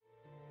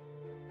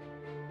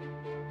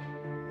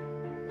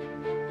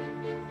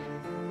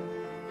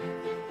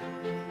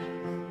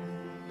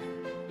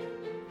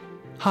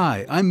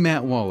Hi, I'm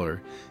Matt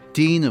Waller,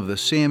 Dean of the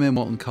Sam M.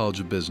 Walton College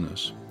of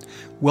Business.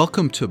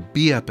 Welcome to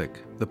Be Epic,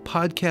 the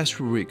podcast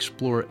where we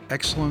explore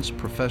excellence,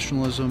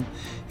 professionalism,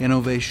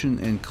 innovation,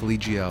 and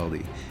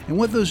collegiality, and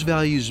what those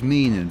values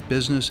mean in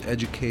business,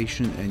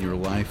 education, and your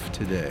life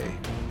today.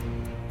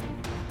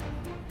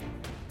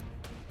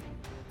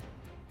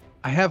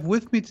 I have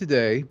with me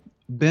today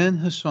Ben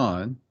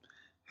Hassan,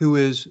 who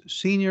is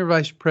Senior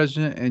Vice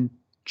President and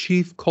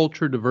Chief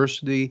Culture,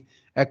 Diversity,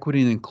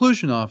 Equity, and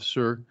Inclusion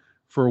Officer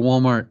for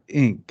Walmart,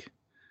 Inc.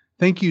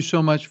 Thank you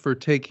so much for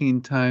taking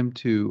time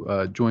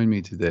to join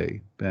me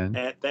today, Ben.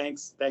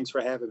 Thanks for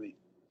having me.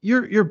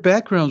 Your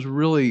background's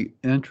really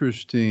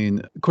interesting.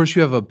 Of course,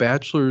 you have a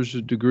bachelor's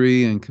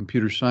degree in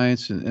computer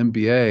science and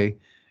MBA,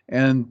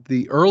 and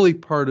the early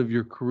part of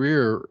your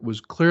career was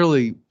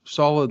clearly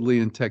solidly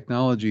in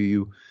technology.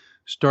 You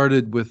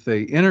started with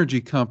an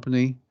energy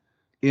company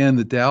in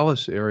the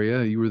Dallas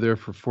area. You were there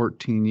for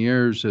 14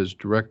 years as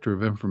Director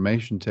of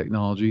Information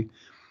Technology.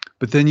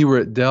 But then you were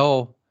at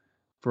Dell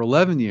for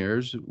 11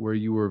 years, where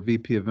you were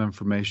VP of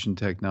Information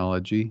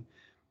Technology.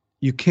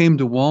 You came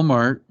to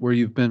Walmart, where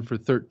you've been for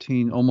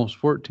almost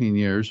 14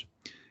 years,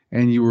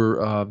 and you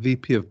were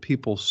VP of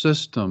People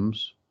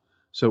Systems.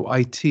 So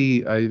IT,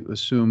 I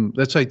assume,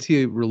 that's IT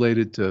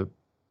related to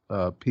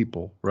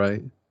people,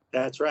 right?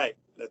 That's right.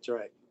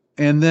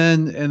 And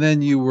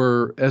then you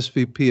were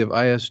SVP of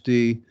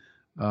ISD,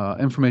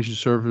 Information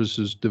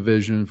Services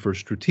Division for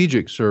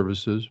Strategic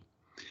Services.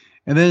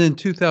 And then in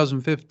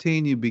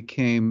 2015, you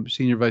became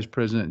Senior Vice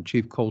President and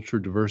Chief Culture,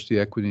 Diversity,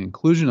 Equity, and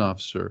Inclusion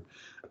Officer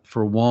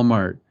for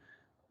Walmart.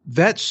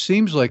 That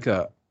seems like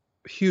a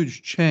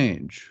huge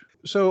change.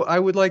 So I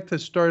would like to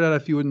start out,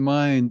 if you wouldn't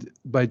mind,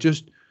 by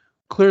just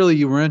clearly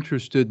you were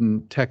interested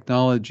in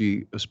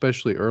technology,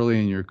 especially early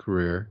in your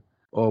career.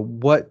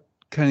 What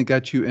kind of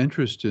got you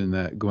interested in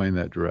that, going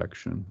that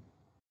direction?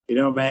 You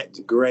know,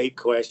 Matt, great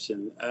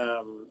question.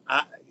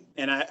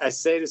 I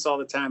say this all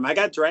the time. I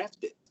got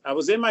drafted. I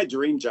was in my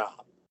dream job.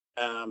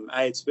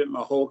 I had spent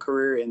my whole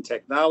career in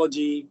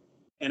technology,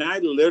 and I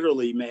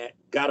literally, Matt,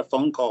 got a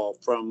phone call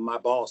from my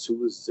boss, who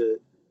was the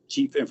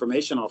chief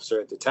information officer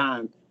at the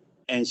time.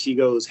 And she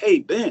goes, "Hey,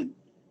 Ben,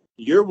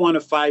 you're one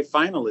of 5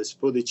 finalists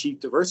for the chief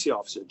diversity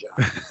officer job."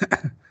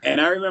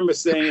 And I remember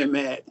saying,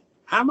 "Matt,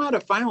 how am I a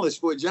finalist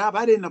for a job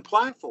I didn't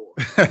apply for?"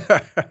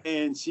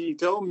 And she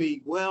told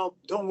me, "Well,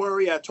 don't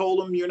worry. I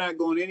told them you're not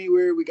going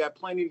anywhere. We got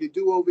plenty to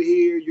do over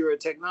here. You're a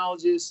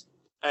technologist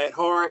at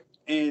heart,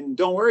 and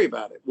don't worry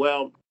about it."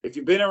 Well, if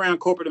you've been around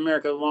corporate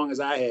America as long as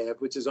I have,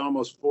 which is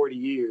almost 40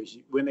 years,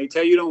 when they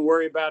tell you don't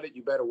worry about it,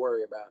 you better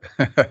worry about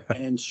it.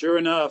 And sure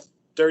enough,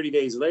 30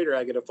 days later,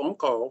 I get a phone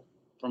call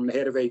from the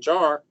head of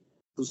HR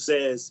who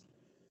says,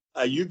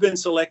 "You've been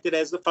selected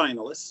as the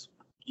finalist.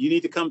 You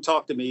need to come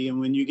talk to me. And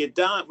when we get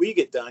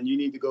done, you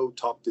need to go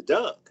talk to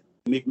Doug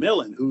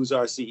McMillan, who's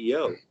our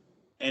CEO."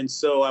 And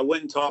so I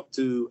went and talked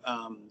to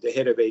the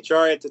head of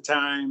HR at the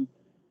time.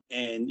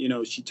 And,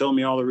 she told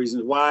me all the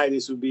reasons why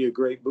this would be a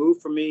great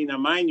move for me. Now,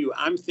 mind you,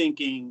 I'm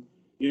thinking,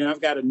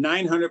 I've got a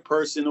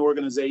 900-person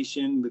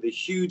organization with a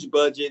huge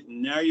budget.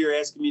 And now you're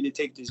asking me to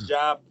take this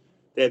job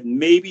that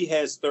maybe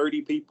has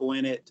 30 people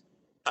in it.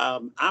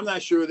 I'm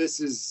not sure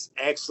this is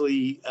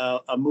actually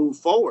a move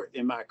forward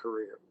in my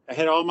career. I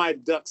had all my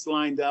ducks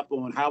lined up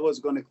on how I was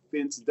going to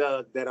convince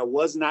Doug that I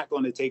was not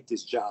going to take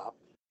this job.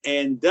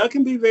 And Doug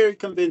can be very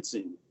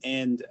convincing.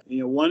 And,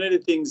 one of the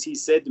things he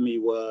said to me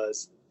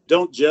was,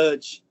 "Don't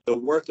judge the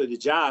worth of the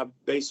job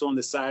based on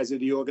the size of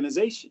the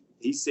organization."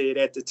 He said,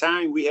 at the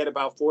time, we had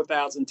about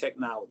 4,000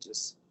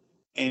 technologists.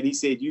 And he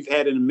said, "You've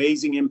had an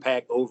amazing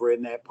impact over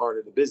in that part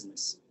of the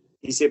business."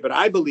 He said, "But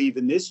I believe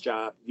in this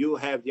job, you'll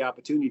have the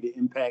opportunity to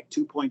impact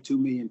 2.2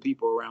 million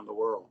people around the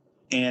world."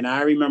 And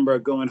I remember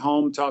going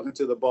home, talking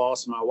to the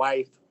boss, my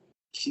wife.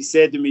 She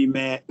said to me,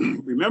 "Matt,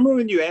 remember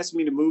when you asked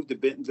me to move to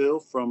Bentonville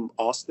from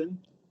Austin?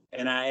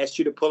 And I asked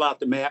you to pull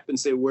out the map and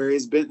say, where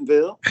is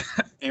Bentonville?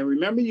 And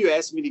remember you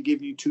asked me to give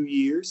you 2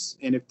 years.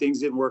 And if things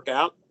didn't work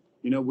out,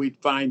 we'd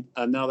find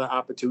another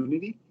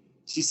opportunity."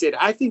 She said,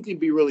 "I think you'd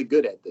be really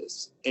good at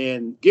this,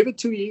 and give it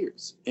 2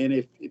 years. And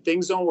if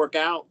things don't work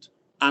out,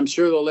 I'm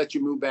sure they'll let you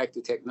move back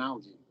to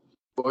technology."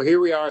 Well, here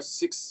we are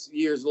 6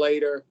 years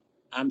later.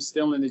 I'm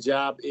still in the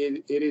job.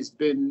 It has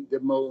been the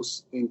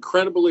most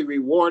incredibly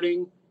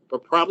rewarding,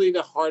 but probably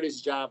the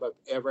hardest job I've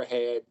ever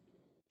had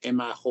in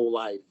my whole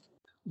life.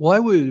 Well, I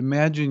would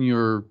imagine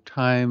your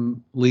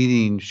time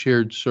leading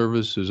shared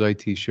services,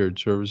 IT shared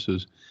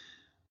services,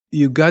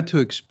 you got to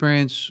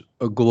experience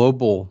a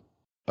global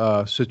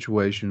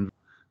situation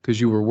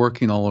because you were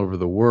working all over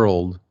the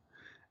world.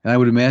 And I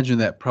would imagine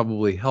that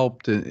probably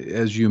helped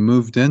as you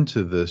moved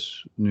into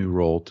this new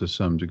role to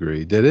some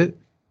degree. Did it?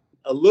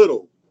 A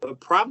little.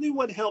 But probably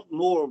what helped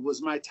more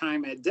was my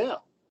time at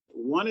Dell.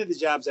 One of the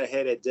jobs I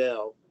had at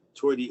Dell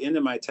toward the end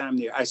of my time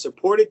there, I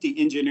supported the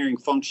engineering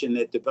function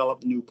that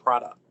developed new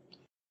product.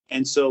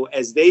 And so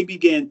as they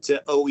began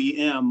to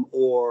OEM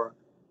or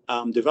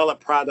develop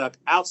product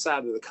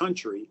outside of the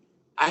country,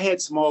 I had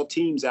small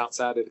teams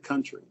outside of the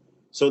country.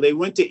 So they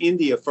went to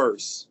India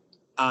first.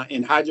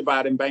 in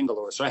Hyderabad and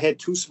Bangalore. So I had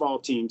two small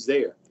teams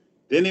there.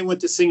 Then they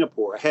went to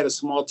Singapore. I had a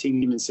small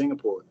team in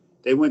Singapore.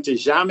 They went to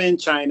Xiamen,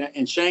 China,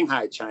 and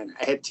Shanghai, China.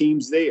 I had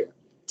teams there.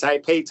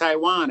 Taipei,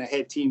 Taiwan, I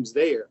had teams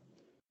there.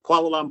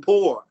 Kuala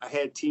Lumpur, I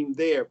had a team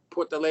there.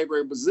 Porto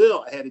Alegre,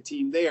 Brazil, I had a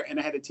team there. And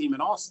I had a team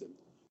in Austin.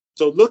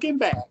 So looking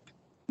back,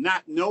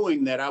 not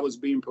knowing that I was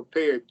being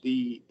prepared,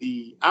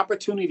 the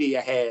opportunity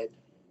I had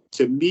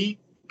to meet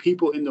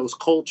people in those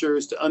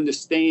cultures, to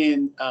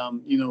understand,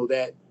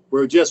 that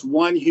we're just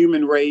one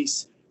human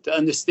race, to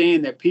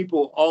understand that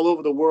people all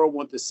over the world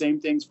want the same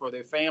things for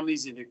their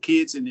families and their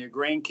kids and their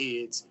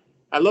grandkids.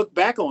 I look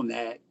back on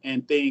that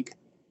and think,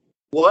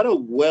 what a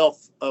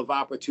wealth of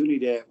opportunity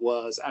that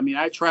was. I mean,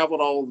 I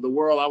traveled all over the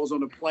world. I was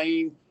on a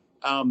plane,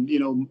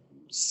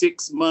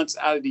 6 months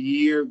out of the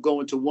year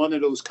going to one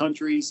of those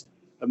countries.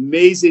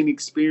 Amazing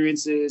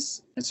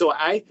experiences. And so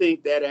I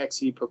think that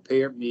actually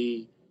prepared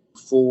me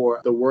for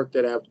the work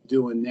that I'm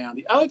doing now.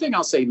 The other thing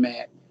I'll say,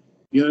 Matt,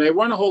 there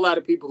weren't a whole lot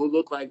of people who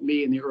looked like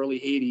me in the early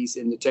 80s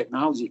in the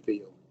technology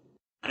field.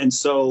 And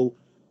so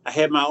I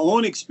had my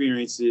own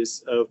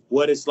experiences of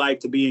what it's like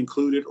to be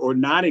included or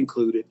not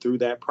included through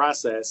that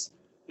process.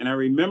 And I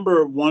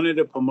remember one of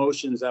the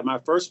promotions, my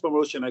first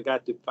promotion, I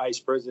got to vice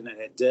president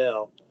at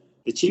Dell.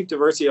 The chief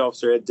diversity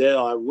officer at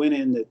Dell, I went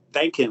in to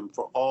thank him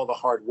for all the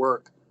hard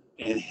work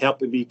and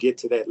helping me get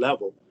to that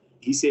level.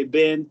 He said,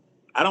 Ben,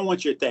 I don't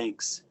want your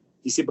thanks.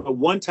 He said, but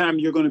one time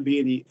you're going to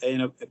be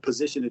in a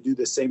position to do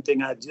the same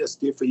thing I just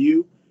did for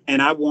you.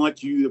 And I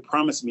want you to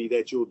promise me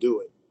that you'll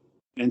do it.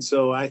 And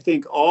so I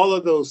think all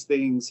of those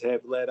things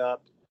have led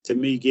up to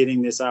me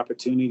getting this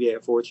opportunity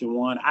at Fortune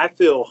 1. I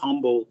feel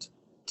humbled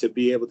to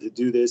be able to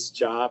do this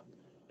job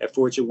at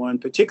Fortune 1,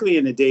 particularly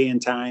in the day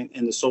and time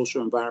and the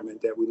social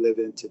environment that we live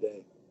in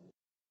today.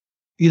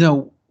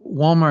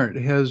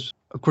 Walmart has,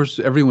 of course,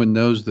 everyone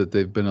knows that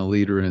they've been a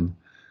leader in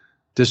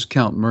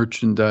discount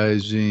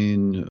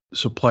merchandising,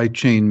 supply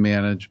chain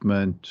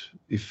management,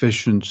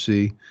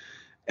 efficiency.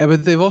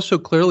 But they've also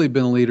clearly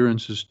been a leader in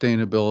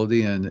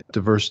sustainability and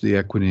diversity,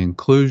 equity,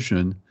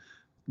 inclusion.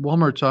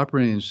 Walmart's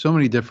operating in so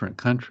many different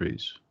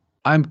countries.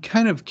 I'm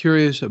kind of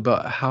curious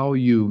about how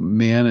you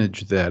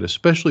manage that,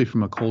 especially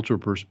from a culture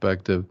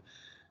perspective.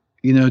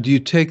 Do you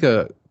take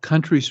a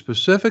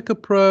country-specific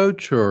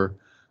approach or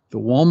the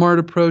Walmart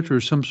approach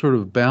or some sort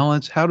of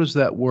balance? How does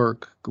that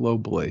work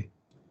globally?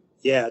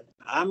 Yeah,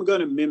 I'm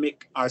going to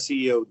mimic our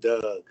CEO,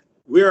 Doug.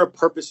 We're a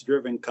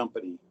purpose-driven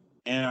company,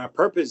 and our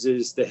purpose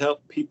is to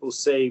help people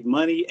save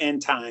money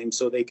and time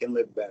so they can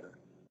live better.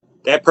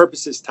 That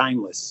purpose is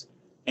timeless,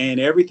 and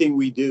everything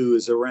we do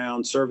is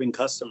around serving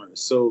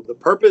customers. So the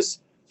purpose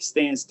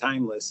stands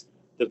timeless.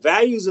 The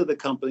values of the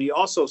company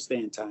also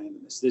stand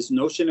timeless. This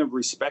notion of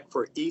respect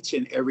for each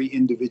and every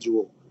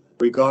individual,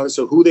 regardless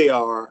of who they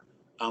are,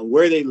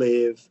 where they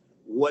live,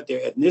 what their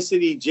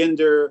ethnicity,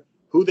 gender,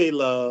 who they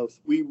love.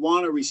 We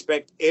want to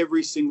respect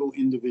every single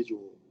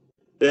individual.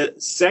 The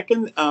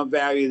second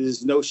value is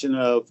this notion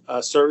of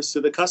service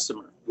to the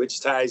customer,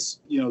 which ties,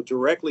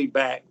 directly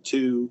back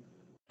to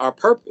our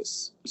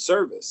purpose,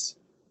 service,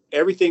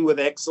 everything with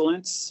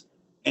excellence,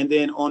 and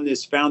then on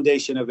this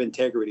foundation of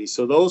integrity.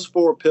 So those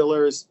four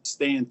pillars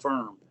stand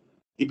firm.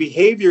 The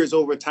behaviors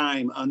over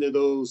time under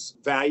those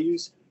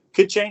values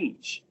could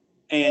change.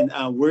 And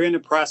we're in the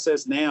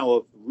process now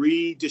of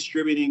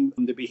redistributing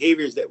the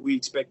behaviors that we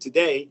expect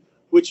today,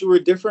 which were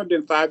different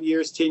than 5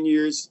 years, 10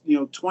 years,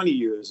 20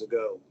 years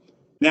ago.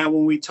 Now,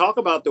 when we talk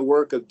about the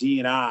work of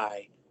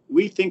D&I,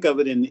 we think of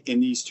it in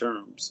these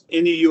terms.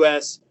 In the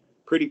U.S.,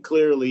 pretty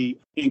clearly,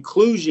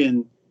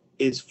 inclusion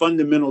is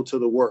fundamental to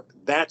the work.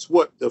 That's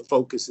what the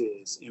focus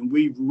is. And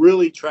we've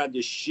really tried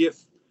to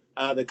shift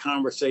the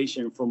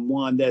conversation from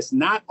one that's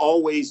not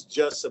always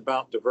just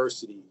about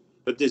diversity,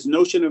 but this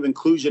notion of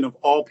inclusion of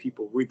all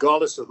people,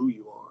 regardless of who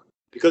you are.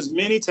 Because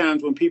many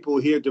times when people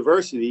hear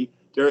diversity,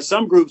 there are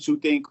some groups who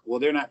think, well,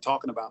 they're not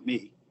talking about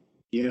me.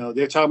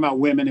 They're talking about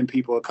women and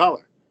people of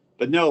color.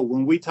 But no,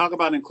 when we talk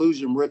about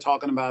inclusion, we're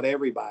talking about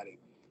everybody.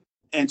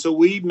 And so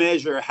we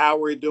measure how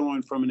we're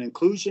doing from an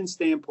inclusion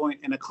standpoint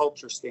and a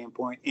culture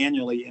standpoint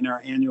annually in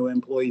our annual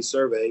employee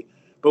survey.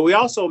 But we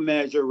also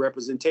measure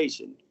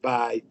representation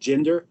by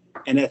gender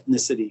and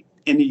ethnicity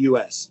in the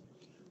U.S.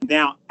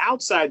 Now,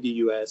 outside the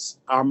U.S.,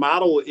 our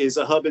model is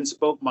a hub and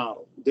spoke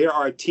model. There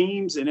are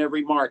teams in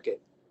every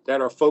market that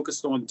are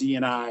focused on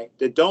D&I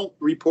that don't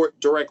report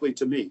directly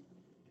to me.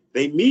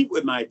 They meet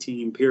with my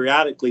team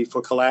periodically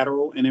for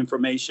collateral and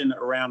information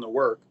around the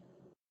work,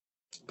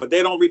 but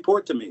they don't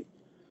report to me.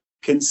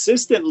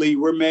 Consistently,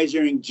 we're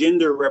measuring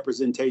gender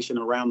representation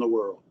around the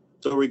world.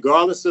 So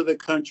regardless of the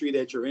country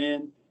that you're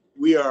in,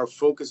 we are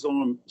focused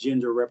on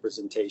gender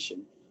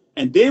representation.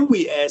 And then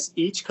we ask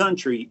each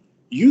country,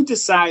 you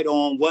decide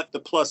on what the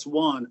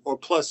 +1 or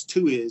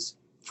 +2 is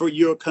for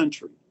your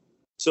country.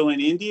 So in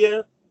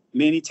India,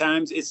 many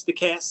times it's the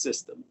caste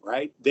system,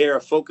 right? They're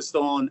focused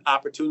on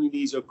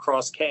opportunities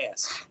across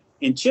caste.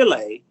 In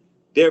Chile,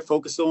 they're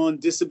focused on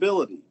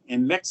disability.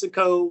 In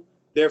Mexico,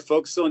 they're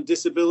focused on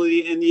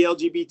disability in the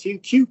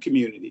LGBTQ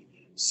community.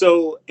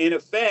 So in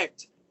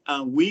effect,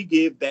 we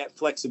give that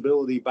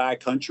flexibility by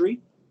country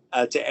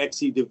to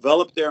actually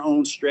develop their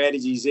own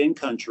strategies in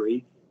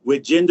country,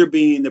 with gender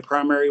being the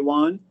primary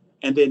one.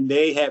 And then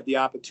they have the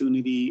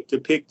opportunity to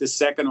pick the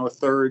second or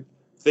third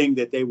thing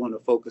that they want to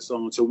focus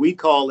on. So we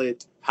call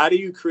it, how do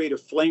you create a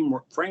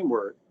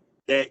framework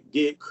that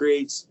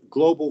creates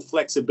global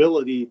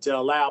flexibility to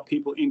allow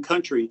people in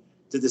country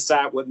to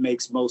decide what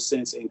makes most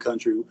sense in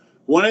country.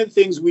 One of the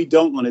things we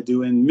don't want to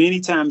do, and many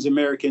times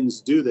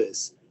Americans do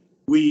this,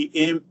 we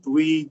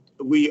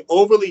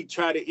overly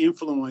try to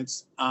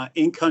influence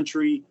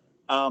in-country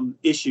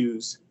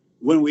issues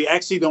when we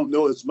actually don't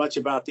know as much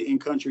about the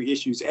in-country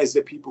issues as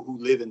the people who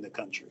live in the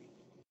country.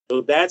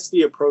 So that's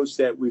the approach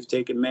that we've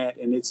taken, Matt,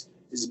 and it's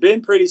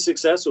been pretty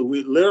successful.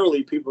 We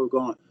literally, people are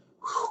going,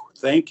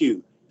 thank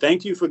you.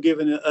 Thank you for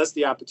giving us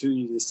the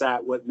opportunity to decide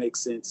what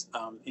makes sense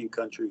in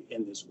country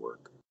in this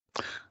work.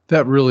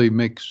 That really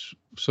makes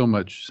so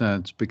much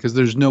sense, because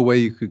there's no way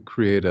you could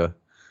create a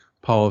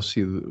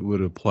policy that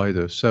would apply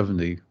to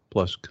 70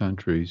 plus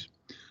countries.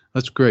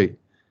 That's great.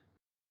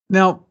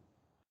 Now,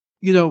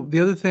 the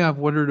other thing I've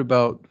wondered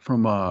about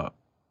from a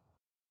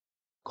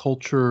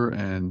culture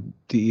and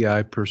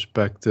DEI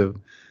perspective,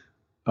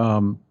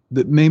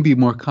 that may be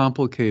more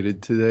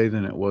complicated today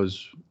than it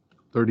was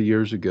 30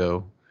 years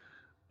ago.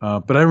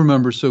 But I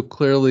remember so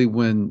clearly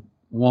when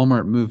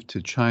Walmart moved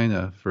to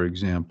China, for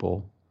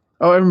example.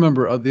 Oh, I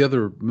remember the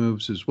other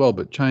moves as well,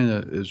 but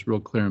China is real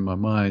clear in my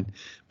mind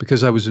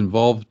because I was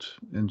involved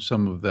in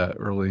some of that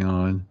early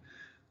on.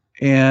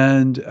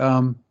 And,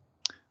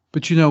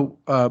 but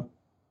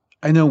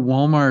I know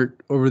Walmart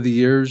over the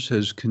years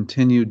has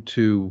continued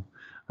to,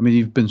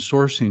 you've been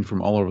sourcing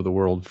from all over the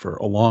world for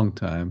a long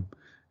time,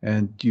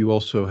 and you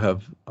also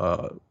have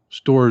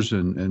stores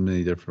in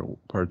many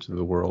different parts of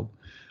the world.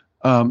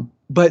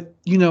 But,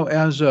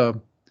 as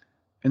an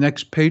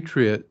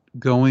expatriate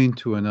going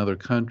to another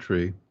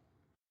country,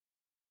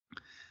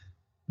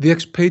 the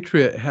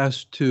expatriate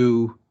has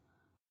to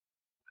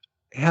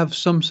have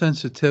some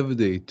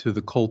sensitivity to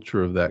the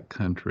culture of that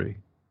country.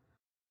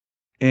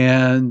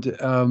 And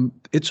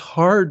it's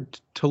hard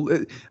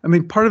to,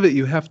 part of it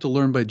you have to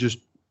learn by just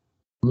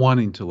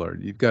wanting to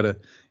learn.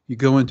 You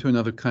go into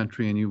another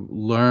country and you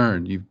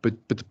learn, but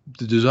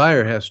the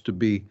desire has to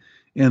be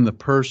in the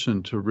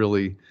person to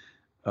really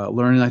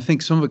learn. And I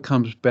think some of it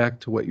comes back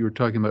to what you were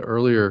talking about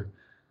earlier,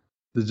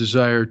 the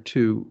desire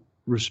to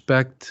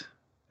respect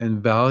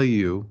and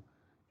value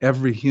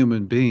every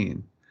human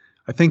being.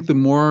 I think the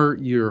more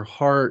your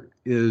heart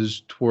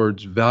is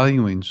towards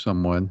valuing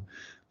someone,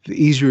 the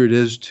easier it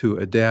is to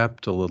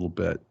adapt a little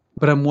bit.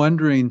 But I'm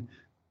wondering,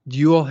 do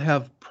you all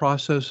have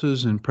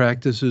processes and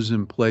practices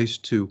in place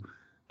to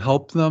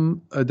help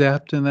them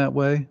adapt in that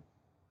way?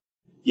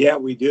 Yeah,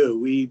 we do.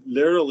 We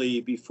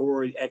literally,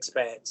 before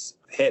expats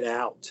head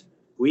out,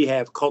 we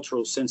have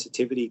cultural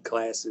sensitivity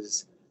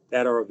classes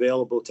that are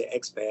available to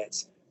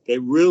expats. They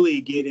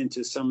really get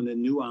into some of the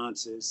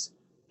nuances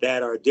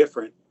that are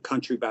different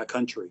country by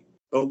country.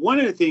 But one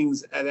of the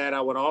things that I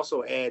would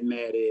also add,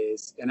 Matt,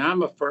 is, and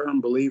I'm a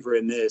firm believer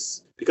in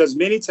this, because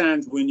many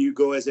times when you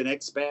go as an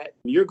expat,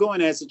 you're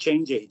going as a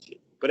change agent,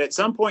 but at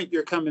some point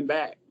you're coming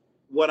back.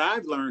 What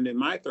I've learned in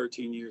my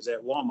 13 years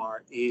at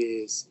Walmart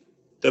is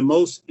the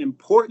most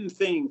important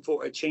thing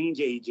for a change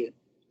agent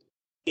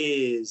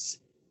is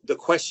the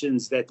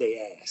questions that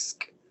they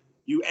ask.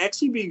 You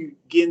actually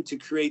begin to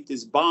create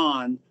this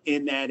bond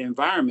in that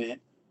environment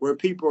where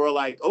people are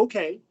like,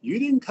 okay, you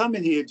didn't come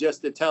in here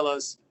just to tell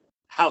us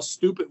how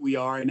stupid we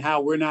are and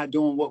how we're not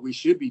doing what we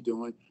should be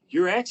doing.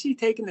 You're actually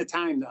taking the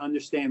time to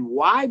understand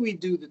why we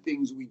do the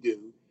things we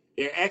do.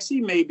 There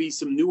actually may be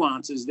some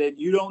nuances that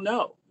you don't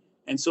know.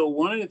 And so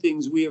one of the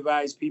things we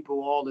advise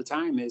people all the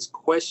time is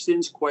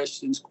questions,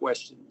 questions,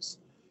 questions.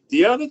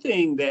 The other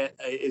thing that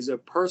is a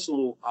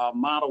personal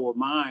model of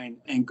mine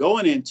and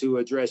going into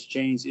address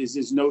change is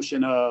this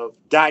notion of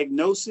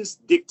diagnosis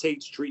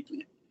dictates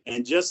treatment.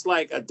 And just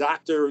like a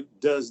doctor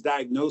does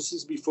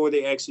diagnosis before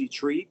they actually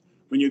treat,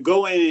 when you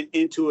go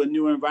into a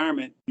new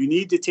environment, you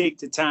need to take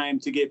the time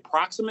to get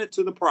proximate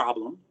to the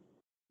problem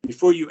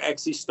before you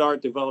actually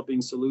start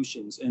developing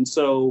solutions. And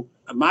so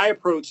my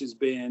approach has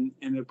been,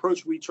 and the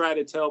approach we try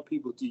to tell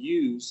people to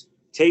use,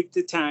 take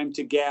the time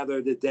to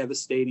gather the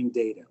devastating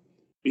data,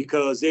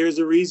 because there's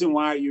a reason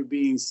why you're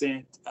being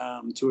sent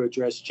to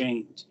address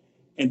change.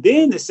 And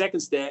then the second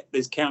step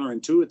is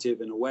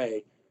counterintuitive in a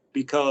way,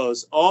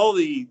 because all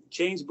the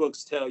change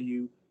books tell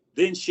you,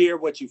 then share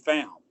what you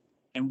found.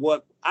 And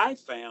what I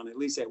found, at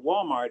least at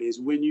Walmart, is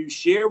when you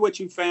share what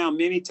you found,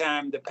 many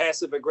times the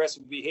passive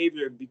aggressive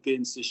behavior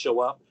begins to show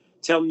up,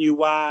 telling you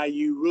why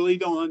you really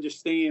don't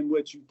understand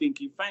what you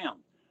think you found.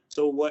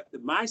 So what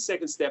my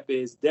second step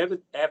is,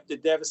 after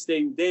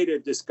devastating data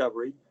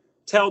discovery,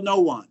 tell no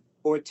one,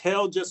 or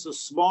tell just a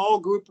small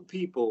group of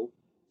people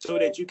so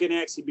that you can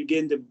actually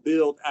begin to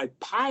build a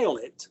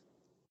pilot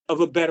of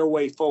a better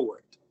way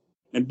forward.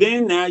 And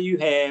then now you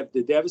have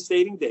the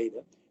devastating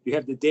data. You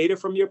have the data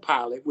from your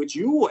pilot, which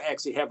you will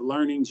actually have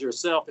learnings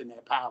yourself in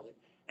that pilot.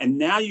 And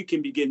now you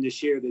can begin to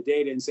share the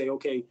data and say,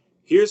 okay,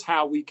 here's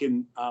how we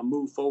can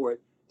move forward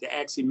to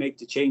actually make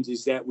the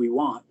changes that we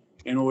want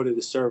in order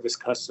to service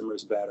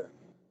customers better.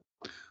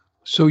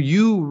 So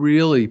you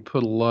really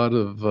put a lot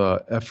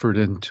of effort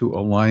into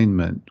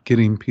alignment,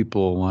 getting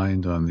people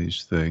aligned on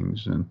these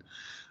things, and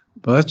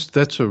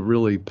that's a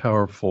really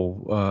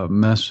powerful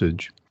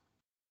message.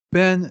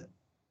 Ben,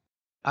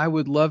 I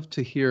would love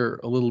to hear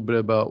a little bit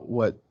about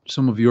what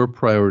some of your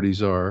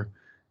priorities are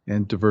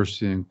in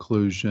diversity and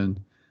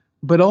inclusion,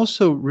 but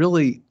also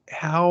really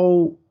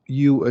how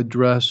you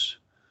address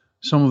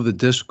some of the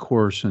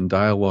discourse and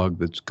dialogue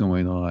that's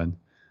going on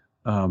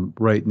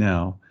right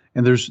now.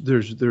 And there's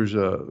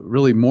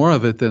really more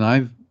of it than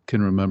I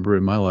can remember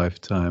in my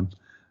lifetime,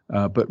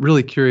 but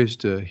really curious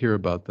to hear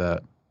about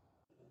that.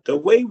 The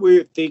way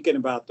we're thinking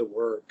about the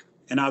work,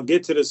 and I'll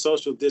get to the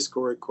social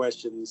discord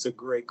question. It's a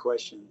great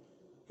question.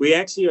 We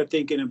actually are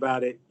thinking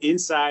about it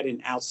inside and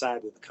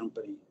outside of the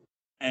company.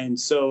 And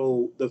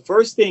so the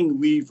first thing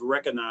we've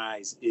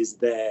recognized is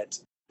that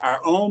our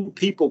own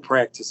people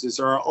practices,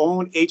 our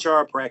own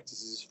HR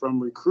practices, from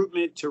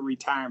recruitment to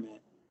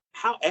retirement,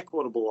 how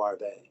equitable are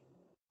they?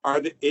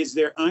 Is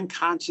there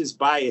unconscious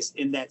bias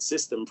in that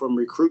system from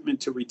recruitment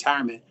to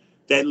retirement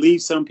that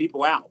leaves some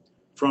people out?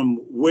 From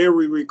where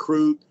we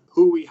recruit,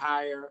 who we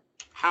hire,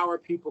 how are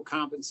people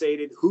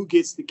compensated, who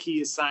gets the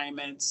key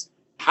assignments,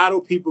 how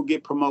do people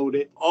get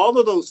promoted? All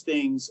of those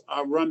things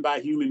are run by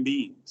human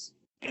beings.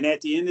 And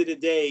at the end of the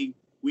day,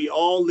 we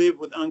all live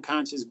with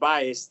unconscious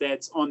bias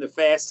that's on the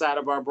fast side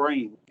of our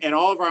brain. And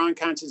all of our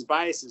unconscious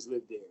biases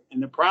live there.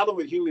 And the problem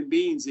with human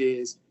beings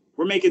is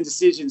we're making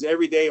decisions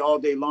every day, all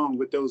day long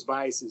with those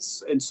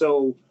biases. And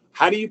so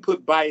how do you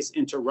put bias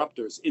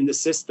interrupters in the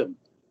system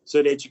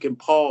so that you can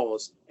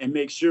pause and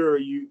make sure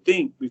you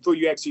think before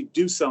you actually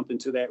do something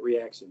to that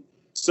reaction?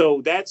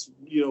 So that's,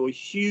 a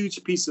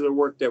huge piece of the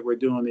work that we're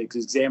doing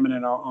is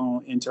examining our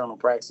own internal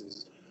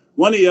practices.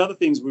 One of the other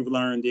things we've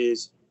learned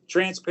is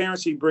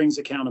transparency brings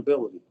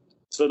accountability.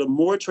 So the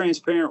more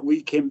transparent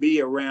we can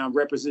be around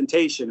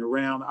representation,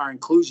 around our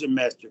inclusion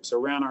metrics,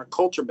 around our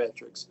culture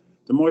metrics,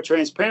 the more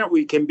transparent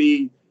we can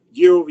be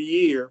year over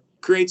year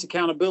creates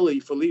accountability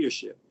for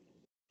leadership.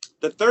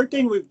 The third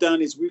thing we've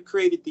done is we've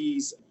created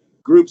these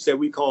groups that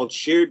we call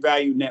shared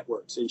value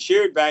networks. And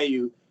shared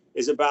value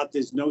is about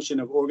this notion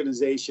of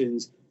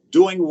organizations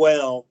doing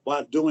well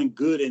while doing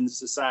good in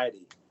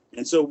society.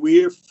 And so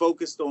we're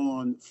focused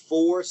on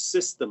 4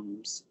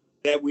 systems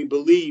that we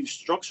believe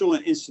structural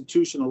and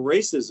institutional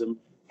racism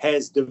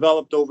has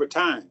developed over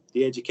time: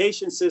 the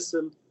education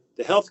system,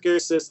 the healthcare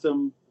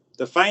system,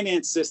 the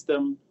finance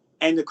system,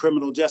 and the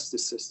criminal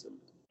justice system.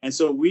 And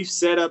so we've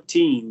set up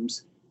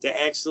teams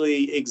to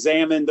actually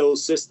examine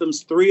those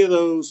systems. 3 of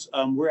those,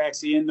 we're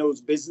actually in those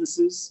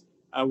businesses.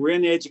 We're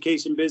in the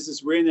education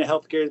business, we're in the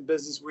healthcare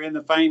business, we're in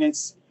the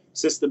finance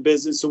system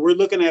business. So we're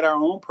looking at our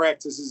own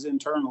practices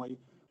internally,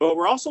 but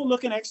we're also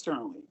looking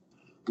externally.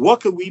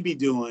 What could we be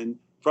doing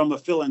from a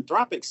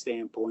philanthropic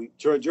standpoint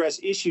to address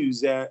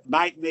issues that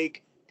might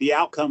make the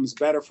outcomes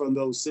better from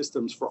those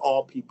systems for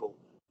all people?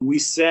 We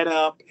set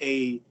up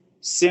a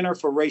Center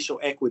for Racial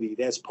Equity.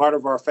 That's part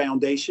of our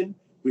foundation.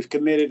 We've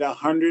committed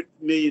 $100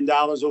 million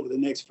over the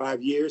next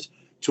 5 years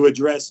to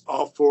address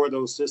all 4 of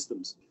those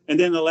systems. And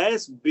then the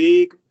last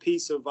big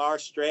piece of our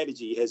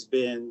strategy has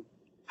been,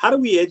 how do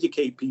we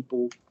educate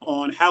people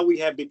on how we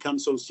have become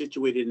so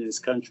situated in this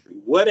country?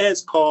 What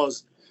has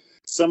caused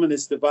some of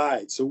this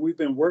divide? So we've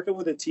been working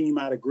with a team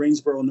out of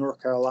Greensboro,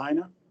 North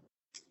Carolina.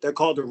 They're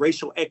called the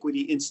Racial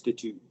Equity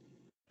Institute.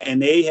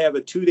 And they have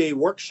a 2-day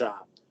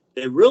workshop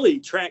that really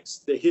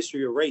tracks the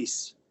history of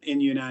race in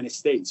the United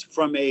States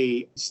from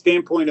a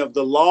standpoint of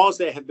the laws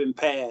that have been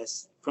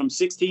passed from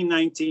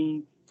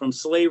 1619, from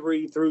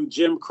slavery through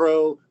Jim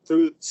Crow,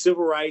 through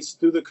civil rights,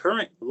 through the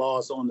current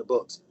laws on the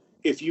books.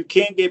 If you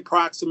can't get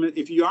proximate,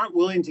 if you aren't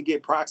willing to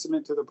get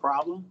proximate to the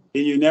problem,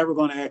 then you're never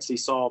going to actually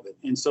solve it.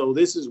 And so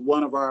this is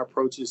one of our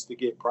approaches to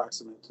get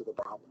proximate to the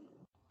problem.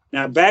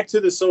 Now, back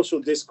to the social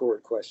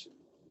discord question.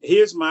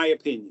 Here's my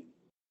opinion.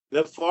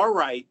 The far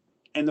right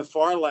and the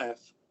far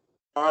left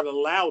are the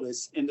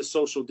loudest in the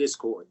social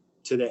discord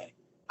today.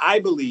 I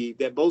believe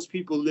that most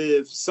people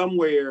live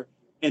somewhere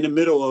in the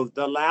middle of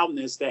the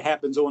loudness that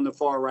happens on the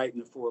far right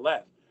and the far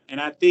left. And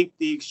I think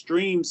the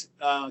extremes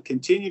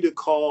continue to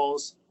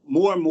cause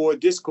more and more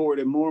discord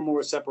and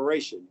more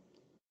separation.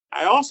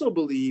 I also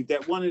believe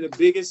that one of the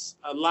biggest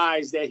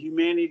lies that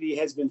humanity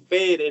has been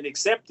fed and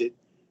accepted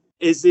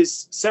is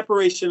this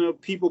separation of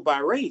people by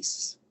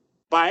race.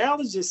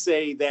 Biologists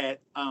say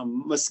that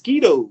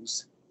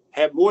mosquitoes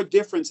have more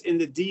difference in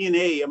the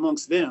DNA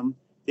amongst them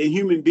than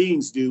human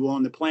beings do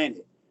on the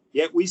planet.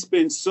 Yet we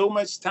spend so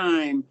much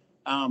time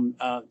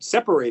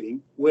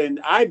separating, when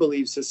I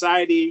believe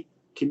society,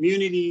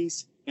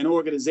 communities, and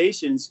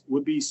organizations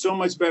would be so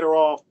much better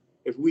off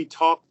if we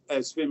talk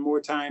and spend more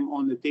time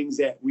on the things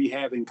that we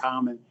have in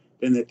common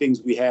than the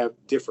things we have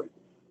different.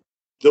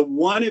 The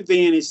one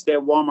advantage that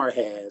Walmart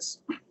has,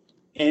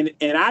 and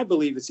I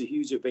believe it's a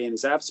huge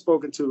advantage. I've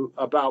spoken to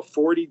about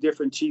 40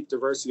 different chief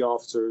diversity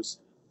officers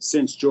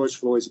since George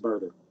Floyd's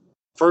murder.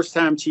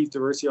 First-time chief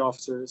diversity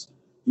officers,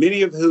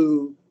 many of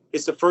who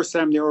it's the first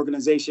time their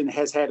organization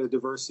has had a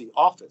diversity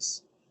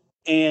office.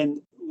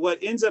 And what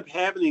ends up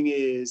happening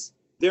is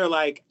they're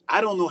like,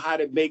 I don't know how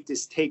to make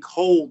this take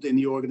hold in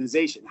the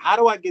organization. How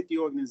do I get the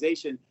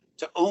organization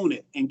to own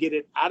it and get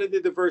it out of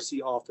the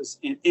diversity office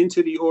and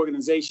into the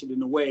organization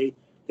in a way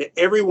that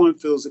everyone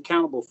feels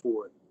accountable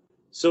for it?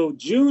 So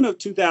June of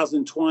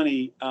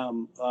 2020,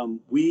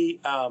 we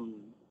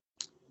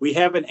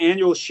have an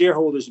annual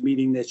shareholders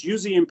meeting that's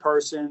usually in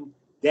person,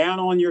 down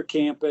on your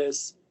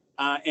campus,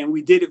 and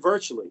we did it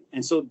virtually.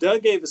 And so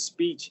Doug gave a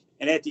speech,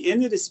 and at the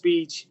end of the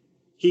speech,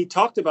 he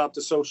talked about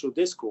the social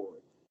discord.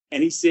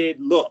 And he said,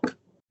 look,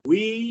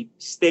 we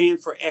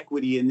stand for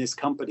equity in this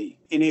company.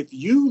 And if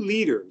you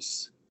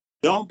leaders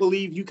don't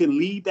believe you can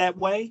lead that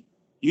way,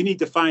 you need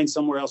to find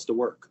somewhere else to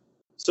work.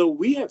 So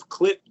we have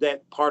clipped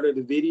that part of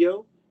the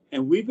video,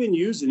 and we've been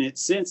using it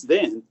since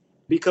then,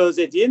 because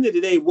at the end of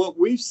the day, what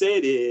we've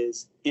said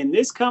is, in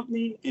this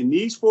company, in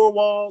these four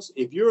walls,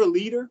 if you're a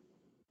leader,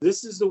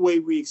 this is the way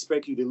we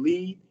expect you to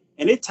lead.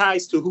 And it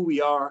ties to who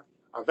we are,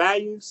 our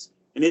values,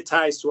 and it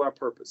ties to our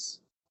purpose.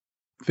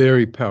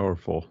 Very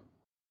powerful.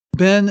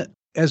 Ben,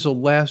 as a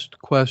last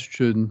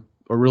question,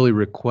 or really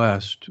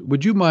request,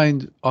 would you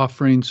mind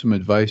offering some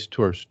advice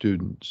to our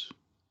students?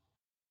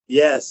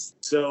 Yes.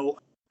 So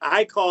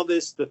I call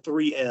this the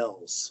 3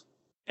 L's.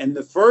 And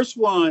the first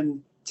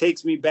one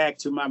takes me back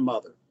to my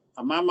mother.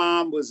 My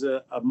mom was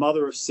a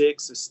mother of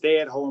 6, a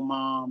stay-at-home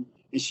mom.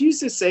 And she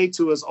used to say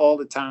to us all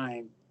the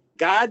time,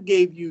 God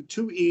gave you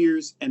 2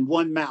 ears and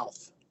 1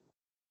 mouth.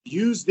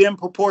 Use them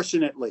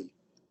proportionately.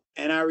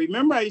 And I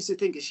remember I used to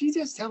think, is she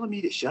just telling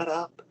me to shut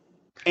up?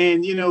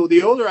 And, you know,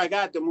 the older I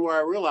got, the more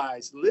I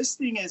realized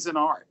listening is an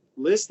art.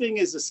 Listening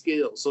is a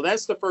skill. So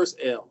that's the first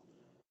L.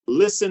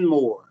 Listen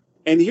more.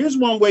 And here's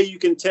one way you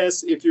can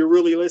test if you're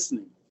really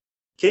listening.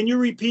 Can you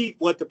repeat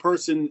what the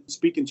person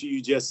speaking to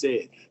you just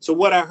said? So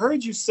what I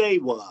heard you say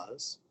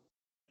was,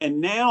 and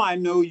now I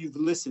know you've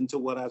listened to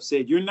what I've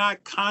said. You're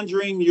not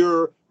conjuring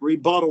your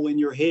rebuttal in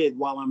your head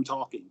while I'm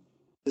talking.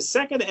 The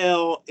second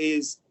L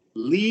is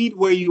lead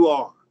where you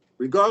are.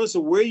 Regardless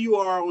of where you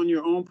are on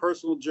your own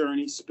personal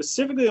journey,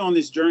 specifically on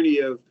this journey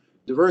of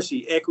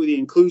diversity, equity,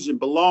 inclusion,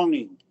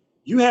 belonging,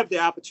 you have the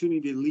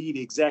opportunity to lead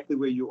exactly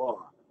where you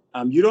are.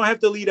 You don't have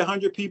to lead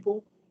 100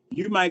 people.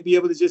 You might be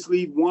able to just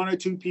lead 1 or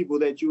 2 people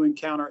that you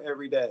encounter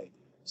every day.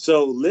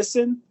 So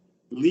listen,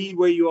 lead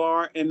where you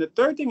are. And the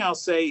third thing I'll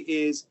say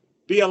is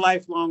be a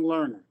lifelong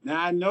learner.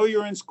 Now, I know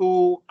you're in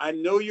school. I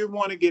know you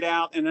want to get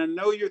out. And I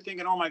know you're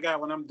thinking, oh, my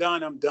God, when I'm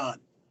done, I'm done.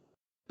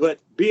 But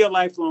be a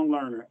lifelong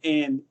learner.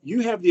 And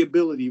you have the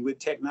ability with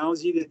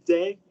technology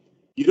today.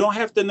 You don't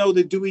have to know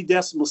the Dewey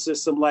Decimal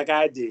System like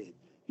I did.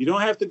 You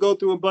don't have to go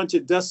through a bunch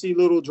of dusty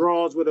little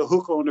drawers with a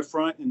hook on the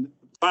front and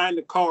find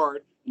the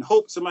card and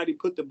hope somebody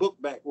put the book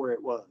back where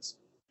it was.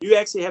 You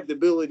actually have the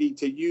ability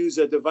to use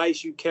a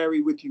device you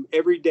carry with you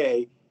every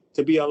day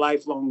to be a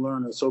lifelong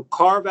learner. So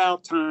carve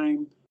out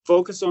time,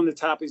 focus on the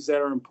topics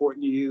that are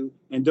important to you,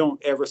 and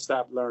don't ever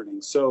stop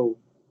learning. So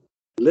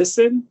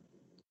listen,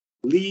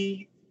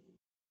 lead,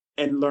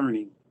 and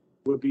learning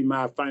would be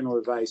my final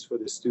advice for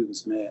the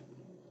students, Matt.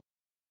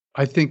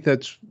 I think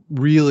that's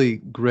really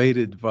great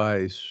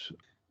advice.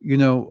 You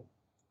know,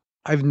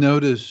 I've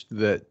noticed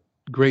that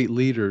great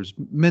leaders,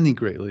 many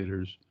great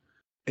leaders,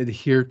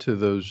 adhere to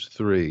those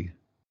 3.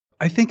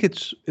 I think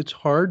it's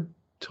hard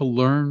to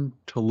learn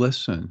to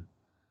listen.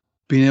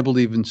 Being able to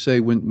even say,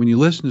 when you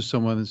listen to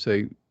someone and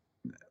say,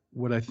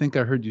 what I think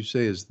I heard you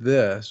say is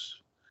this,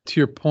 to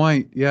your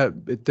point, yeah,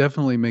 it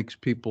definitely makes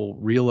people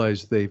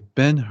realize they've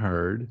been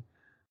heard.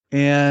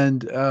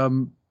 And,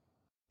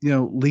 you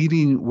know,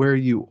 leading where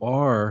you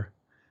are,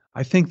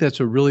 I think that's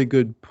a really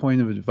good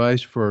point of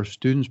advice for our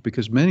students,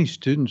 because many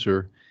students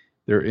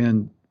they're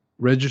in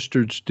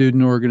registered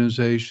student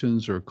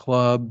organizations or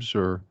clubs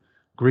or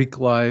Greek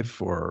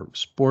life or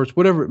sports,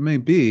 whatever it may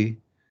be.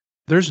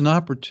 There's an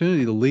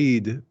opportunity to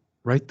lead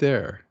right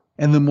there.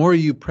 And the more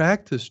you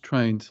practice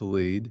trying to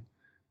lead,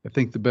 I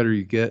think the better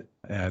you get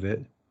at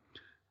it.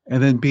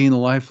 And then being a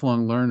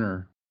lifelong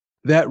learner,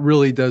 that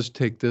really does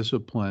take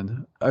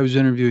discipline. I was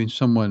interviewing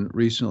someone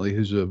recently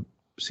who's a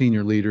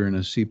senior leader in a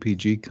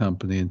CPG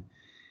company, and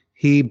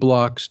he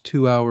blocks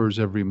 2 hours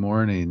every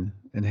morning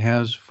and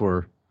has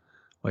for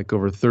like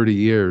over 30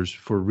 years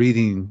for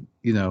reading,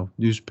 you know,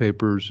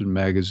 newspapers and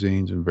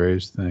magazines and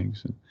various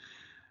things. And,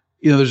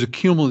 you know, there's a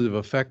cumulative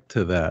effect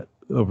to that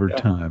over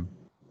time.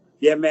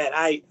 Yeah, Matt,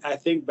 I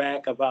think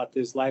back about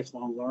this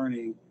lifelong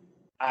learning.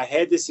 I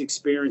had this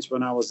experience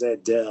when I was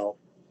at Dell,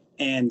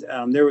 and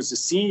there was a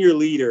senior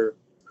leader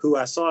who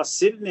I saw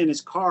sitting in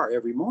his car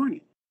every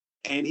morning.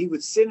 And he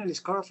would sit in his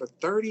car for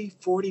 30,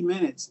 40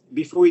 minutes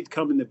before he'd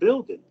come in the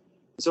building.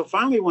 So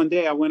finally, one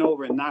day I went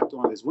over and knocked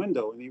on his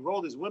window, and he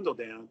rolled his window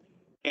down,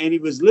 and he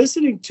was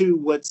listening to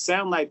what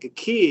sounded like a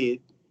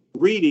kid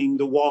reading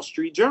the Wall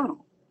Street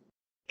Journal.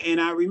 And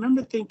I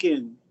remember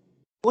thinking,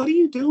 what are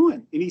you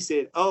doing? And he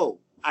said, oh,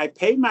 I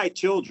pay my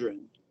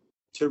children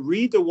to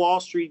read the Wall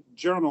Street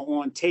Journal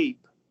on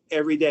tape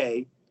every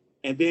day.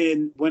 And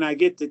then when I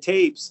get the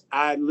tapes,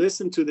 I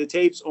listen to the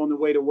tapes on the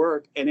way to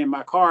work and in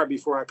my car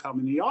before I come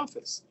in the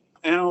office.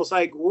 And I was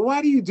like, well,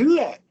 why do you do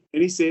that?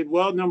 And he said,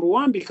 well, number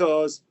one,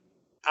 because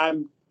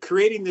I'm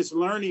creating this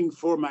learning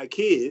for my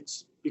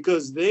kids,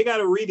 because they got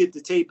to read it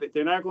to tape it.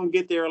 They're not going to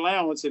get their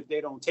allowance if they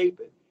don't tape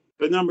it.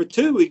 But number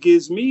two, it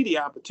gives me the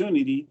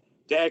opportunity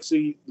to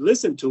actually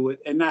listen to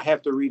it and not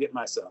have to read it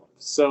myself.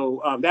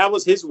 So that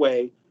was his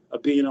way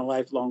of being a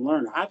lifelong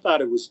learner. I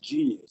thought it was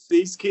genius.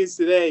 These kids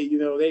today,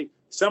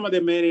 some of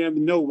them may not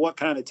even know what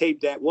kind of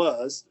tape that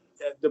was.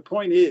 The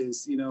point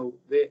is,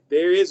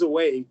 there is a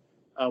way.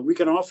 We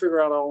can all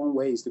figure out our own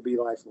ways to be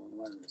lifelong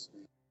learners.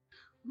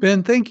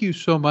 Ben, thank you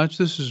so much.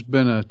 This has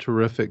been a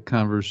terrific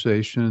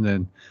conversation,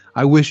 and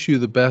I wish you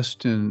the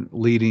best in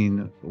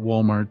leading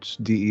Walmart's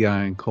DEI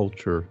and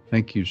culture.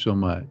 Thank you so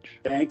much.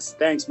 Thanks,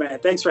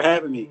 Matt. Thanks for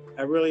having me.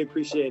 I really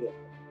appreciate it.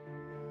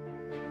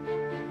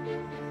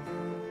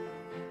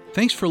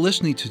 Thanks for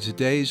listening to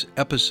today's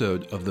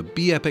episode of the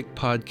Be Epic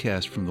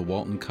podcast from the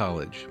Walton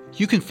College.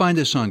 You can find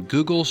us on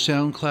Google,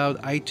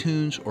 SoundCloud,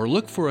 iTunes, or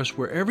look for us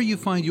wherever you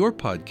find your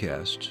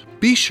podcasts.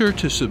 Be sure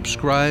to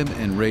subscribe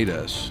and rate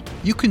us.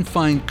 You can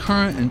find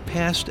current and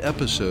past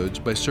episodes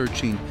by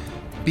searching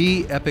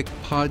Be Epic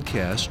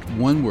Podcast,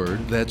 one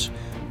word, that's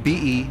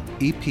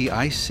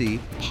BEEPIC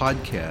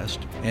podcast,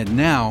 and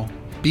now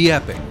Be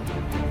Epic.